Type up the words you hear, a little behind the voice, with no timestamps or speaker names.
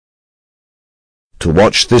To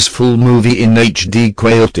watch this full movie in HD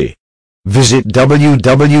quality, visit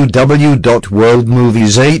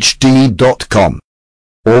www.worldmovieshd.com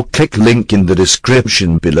or click link in the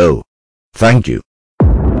description below. Thank you.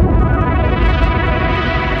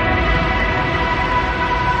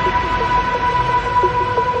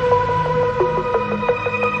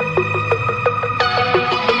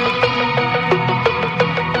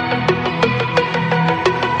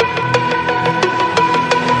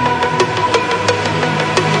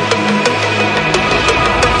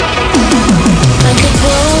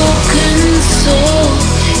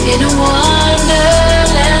 In a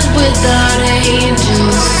wonderland without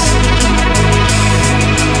angels,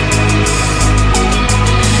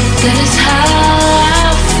 that is how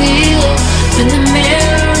I feel when the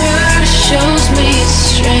mirror shows me a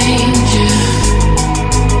stranger.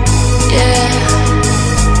 Yeah.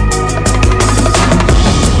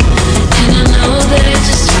 And I know that it's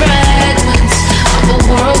just fragments of a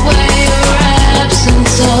world where your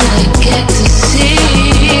absence all I get to see. Get to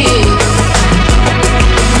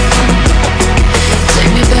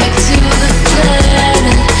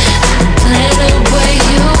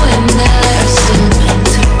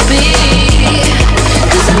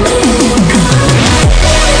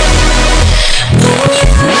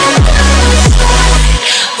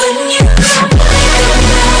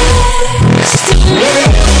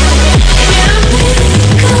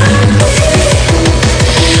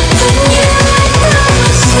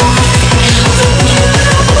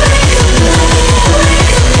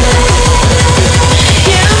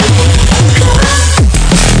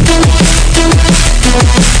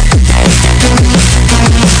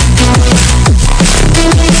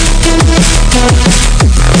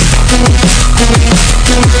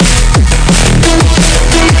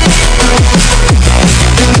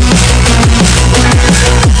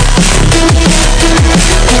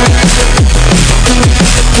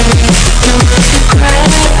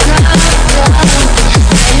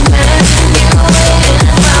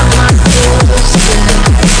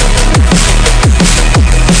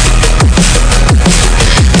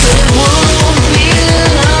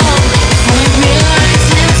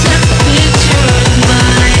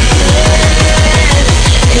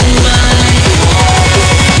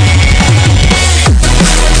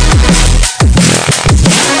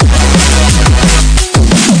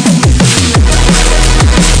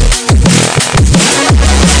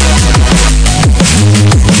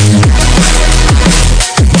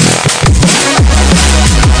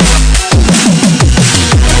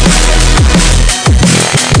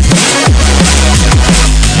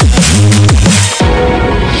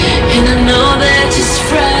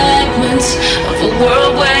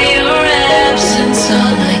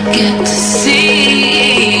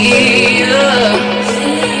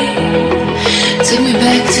Take me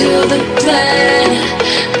back to the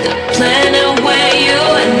planet where you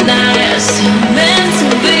and I are still meant to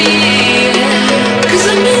be.